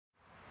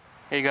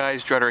Hey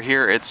guys, Drutter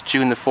here. It's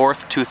June the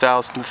 4th,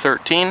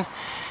 2013.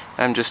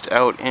 I'm just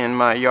out in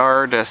my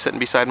yard,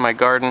 sitting beside my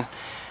garden.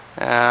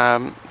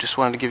 Just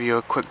wanted to give you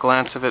a quick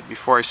glance of it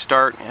before I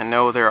start. And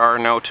no, there are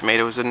no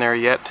tomatoes in there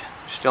yet. They're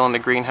still in the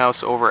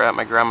greenhouse over at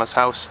my grandma's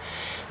house,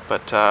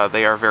 but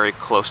they are very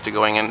close to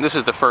going in. This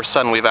is the first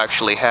sun we've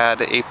actually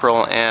had.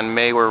 April and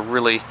May were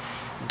really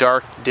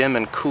dark, dim,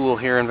 and cool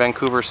here in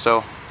Vancouver,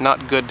 so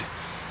not good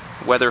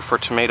weather for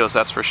tomatoes,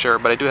 that's for sure.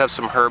 But I do have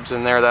some herbs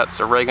in there.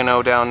 That's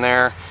oregano down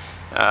there.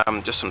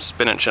 Just some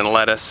spinach and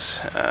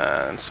lettuce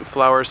and some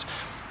flowers,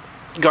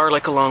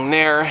 garlic along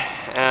there,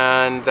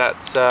 and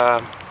that's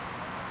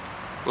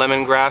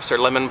lemongrass or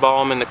lemon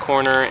balm in the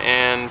corner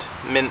and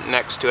mint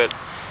next to it.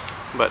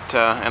 But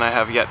and I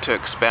have yet to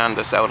expand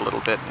this out a little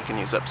bit. I can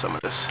use up some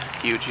of this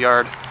huge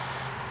yard.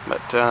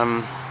 But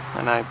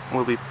and I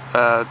will be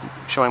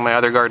showing my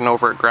other garden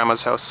over at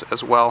Grandma's house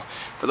as well,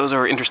 for those who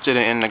are interested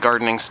in the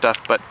gardening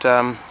stuff. But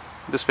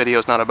this video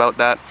is not about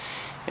that.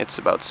 It's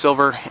about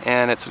silver,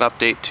 and it's an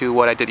update to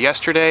what I did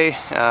yesterday.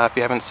 If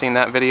you haven't seen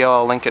that video,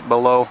 I'll link it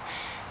below.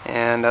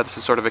 And this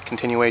is sort of a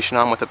continuation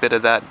on with a bit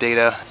of that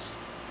data.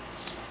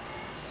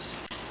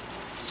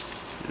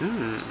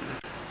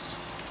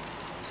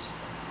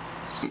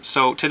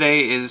 So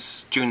today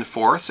is June the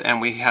 4th, and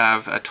we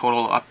have a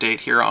total update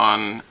here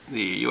on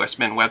the US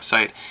Mint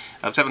website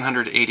of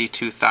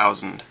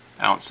 782,000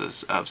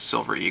 ounces of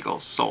Silver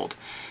Eagles sold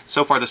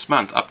so far this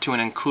month, up to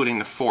and including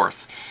the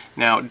 4th.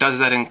 Now, does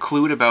that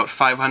include about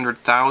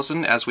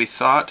 500,000, as we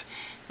thought,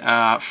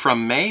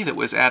 from May that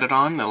was added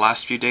on? The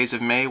last few days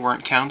of May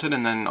weren't counted,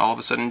 and then all of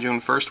a sudden June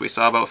 1st we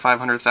saw about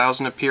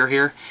 500,000 appear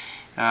here.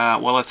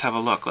 Well, let's have a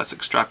look. Let's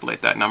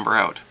extrapolate that number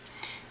out.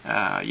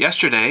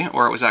 Yesterday,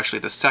 or it was actually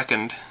the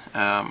 2nd,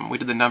 we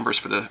did the numbers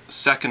for the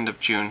 2nd of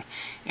June,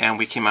 and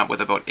we came up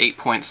with about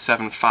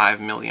 8.75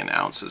 million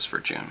ounces for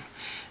June,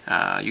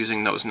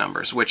 using those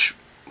numbers, which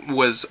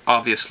was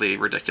obviously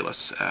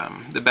ridiculous.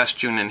 The best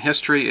June in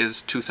history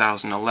is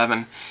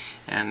 2011,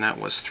 and that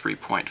was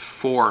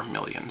 3.4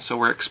 million. So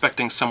we're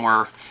expecting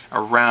somewhere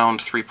around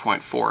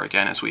 3.4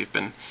 again, as we've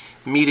been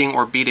meeting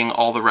or beating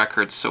all the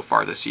records so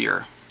far this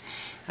year.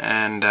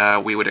 And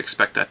we would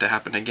expect that to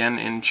happen again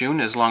in June,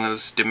 as long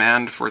as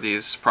demand for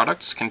these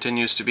products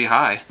continues to be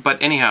high.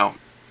 But anyhow,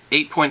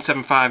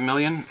 8.75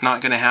 million, not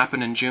going to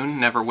happen in June,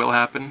 never will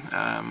happen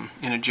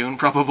in a June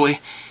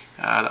probably.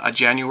 A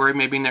January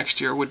maybe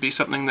next year would be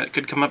something that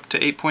could come up to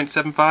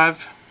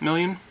 8.75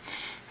 million,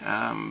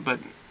 but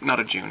not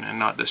a June, and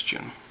not this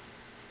June.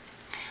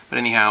 But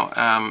anyhow,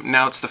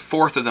 now it's the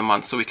 4th of the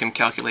month, so we can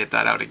calculate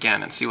that out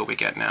again and see what we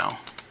get now.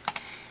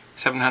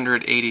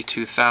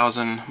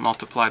 782,000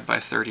 multiplied by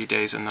 30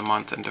 days in the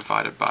month and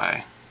divided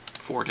by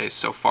 4 days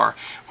so far.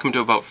 Come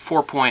to about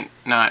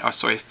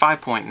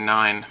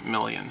 5.9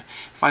 million.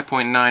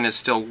 5.9 is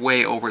still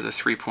way over the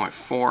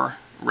 3.4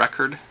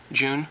 record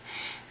June.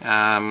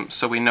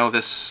 So we know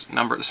this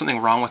number, there's something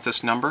wrong with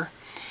this number.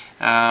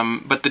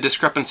 But the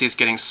discrepancy is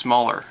getting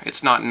smaller.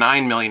 It's not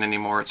 9 million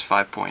anymore, it's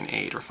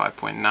 5.8 or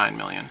 5.9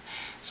 million.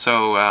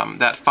 So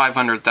that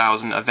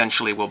 500,000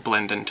 eventually will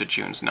blend into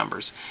June's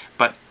numbers.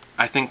 But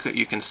I think that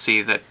you can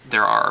see that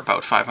there are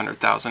about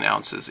 500,000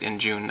 ounces in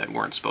June that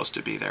weren't supposed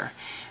to be there.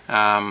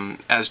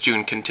 As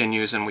June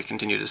continues and we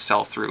continue to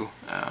sell through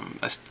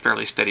a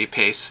fairly steady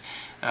pace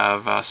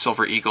of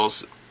Silver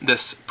Eagles,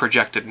 this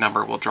projected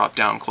number will drop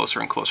down closer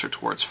and closer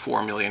towards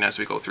 4 million as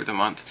we go through the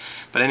month.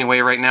 But anyway,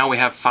 right now we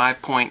have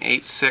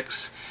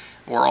 5.86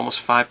 or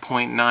almost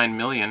 5.9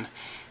 million,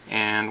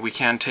 and we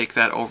can take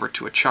that over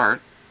to a chart.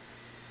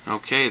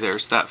 Okay,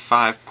 there's that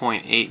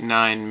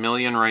 5.89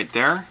 million right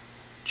there.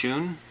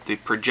 June, the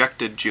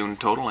projected June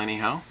total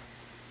anyhow.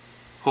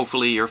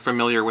 Hopefully you're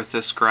familiar with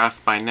this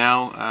graph by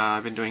now.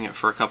 I've been doing it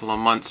for a couple of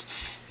months.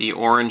 The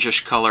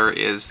orangish color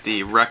is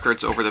the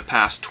records over the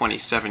past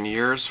 27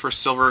 years for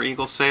Silver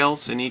Eagle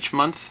sales in each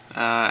month.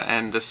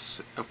 And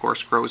this, of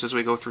course, grows as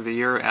we go through the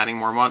year, adding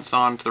more months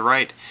on to the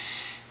right.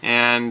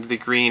 And the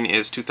green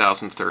is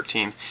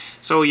 2013.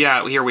 So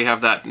yeah, here we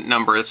have that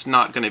number. It's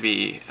not going to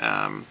be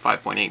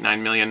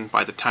 5.89 million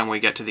by the time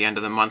we get to the end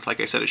of the month. Like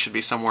I said, it should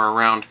be somewhere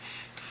around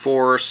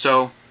 4 or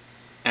so.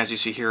 As you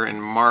see here in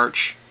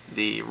March,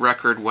 the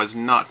record was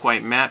not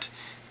quite met.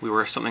 We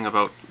were something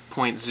about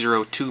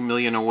 0.02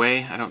 million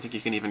away. I don't think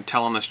you can even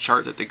tell on this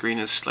chart that the green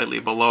is slightly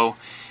below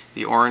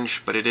the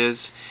orange, but it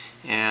is.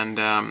 And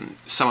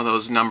some of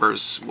those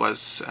numbers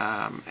was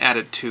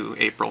added to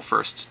April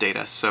 1st's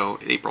data. So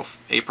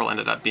April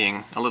ended up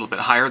being a little bit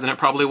higher than it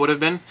probably would have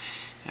been,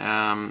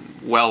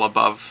 well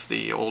above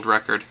the old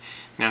record.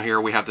 Now here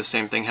we have the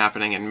same thing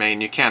happening in May,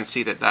 and you can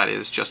see that that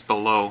is just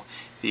below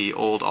the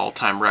old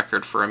all-time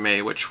record for a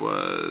May, which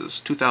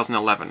was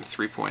 2011,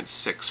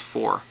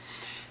 3.64.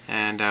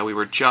 And we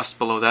were just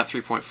below that,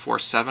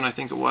 3.47 I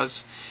think it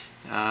was.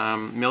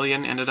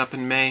 Million ended up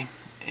in May,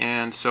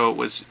 and so it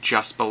was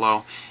just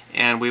below.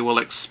 And we will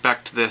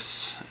expect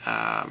this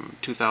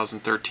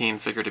 2013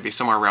 figure to be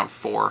somewhere around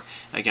 4,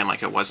 again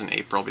like it was in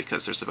April,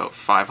 because there's about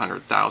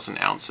 500,000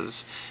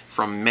 ounces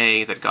from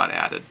May that got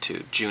added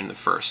to June the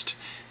 1st,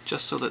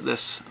 just so that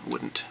this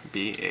wouldn't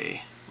be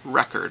a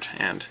record,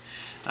 and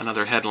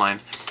another headline.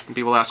 And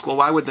people ask, well,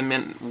 why would the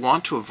Mint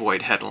want to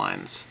avoid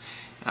headlines?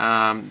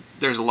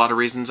 There's a lot of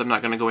reasons. I'm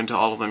not going to go into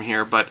all of them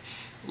here, but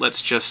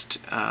let's just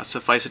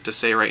suffice it to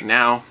say right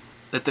now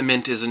that the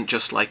Mint isn't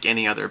just like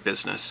any other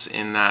business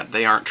in that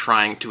they aren't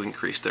trying to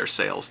increase their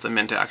sales. The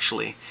Mint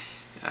actually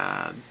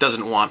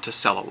doesn't want to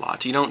sell a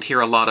lot. You don't hear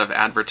a lot of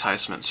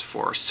advertisements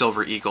for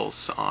Silver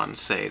Eagles on,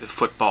 say, the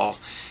football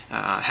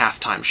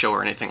halftime show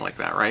or anything like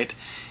that, right?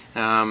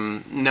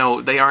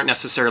 No, they aren't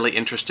necessarily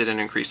interested in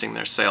increasing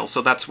their sales.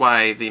 So that's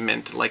why the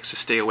Mint likes to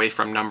stay away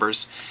from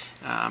numbers.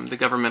 The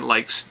government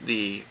likes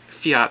the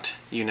fiat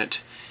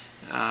unit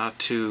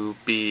to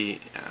be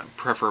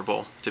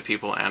preferable to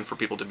people, and for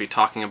people to be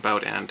talking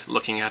about and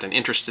looking at and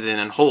interested in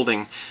and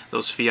holding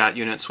those fiat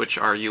units, which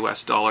are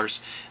US dollars.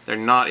 They're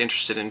not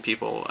interested in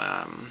people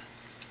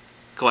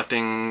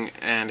collecting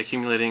and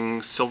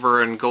accumulating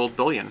silver and gold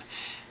bullion.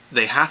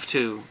 They have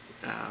to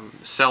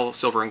sell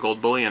silver and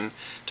gold bullion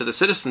to the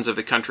citizens of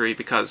the country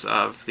because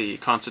of the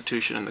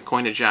Constitution and the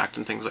Coinage Act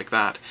and things like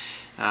that.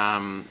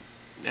 And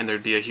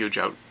there'd be a huge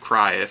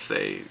outcry if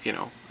they,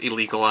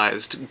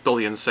 illegalized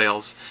bullion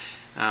sales.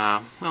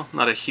 Well,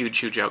 not a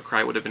huge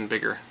outcry. It would have been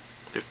bigger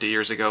 50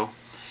 years ago.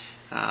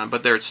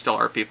 But there still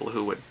are people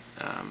who would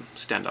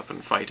stand up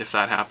and fight if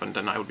that happened,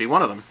 and I would be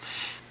one of them.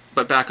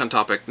 But back on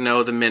topic,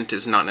 no, the Mint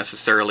is not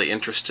necessarily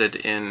interested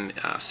in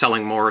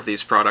selling more of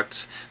these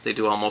products. They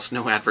do almost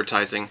no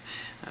advertising,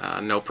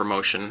 no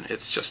promotion.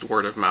 It's just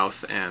word of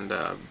mouth, and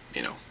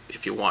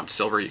if you want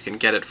silver, you can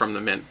get it from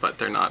the Mint, but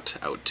they're not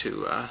out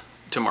to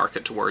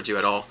market towards you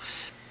at all.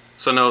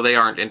 So no, they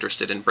aren't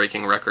interested in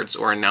breaking records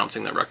or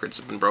announcing that records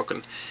have been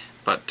broken.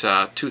 But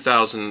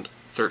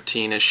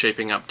 2013 is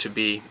shaping up to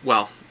be,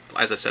 well,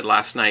 as I said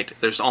last night,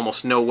 there's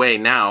almost no way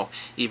now,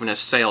 even if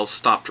sales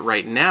stopped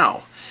right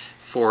now,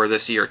 for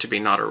this year to be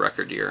not a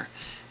record year.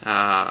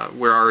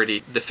 We're already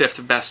the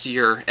 5th best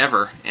year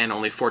ever, and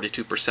only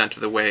 42%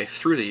 of the way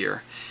through the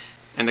year.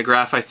 And the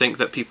graph I think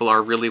that people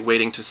are really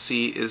waiting to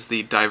see is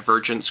the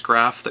divergence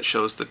graph that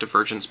shows the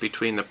divergence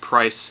between the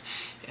price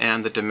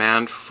and the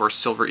demand for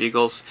Silver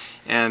Eagles.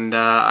 And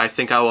I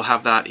think I will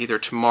have that either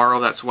tomorrow,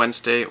 that's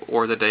Wednesday,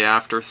 or the day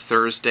after,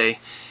 Thursday.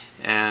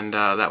 And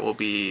that will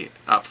be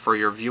up for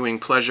your viewing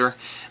pleasure.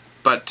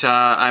 But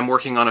I'm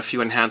working on a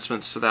few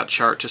enhancements to that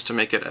chart just to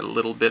make it a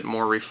little bit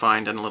more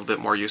refined and a little bit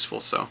more useful.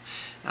 So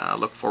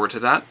look forward to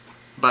that.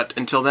 But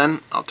until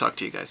then, I'll talk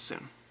to you guys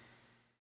soon.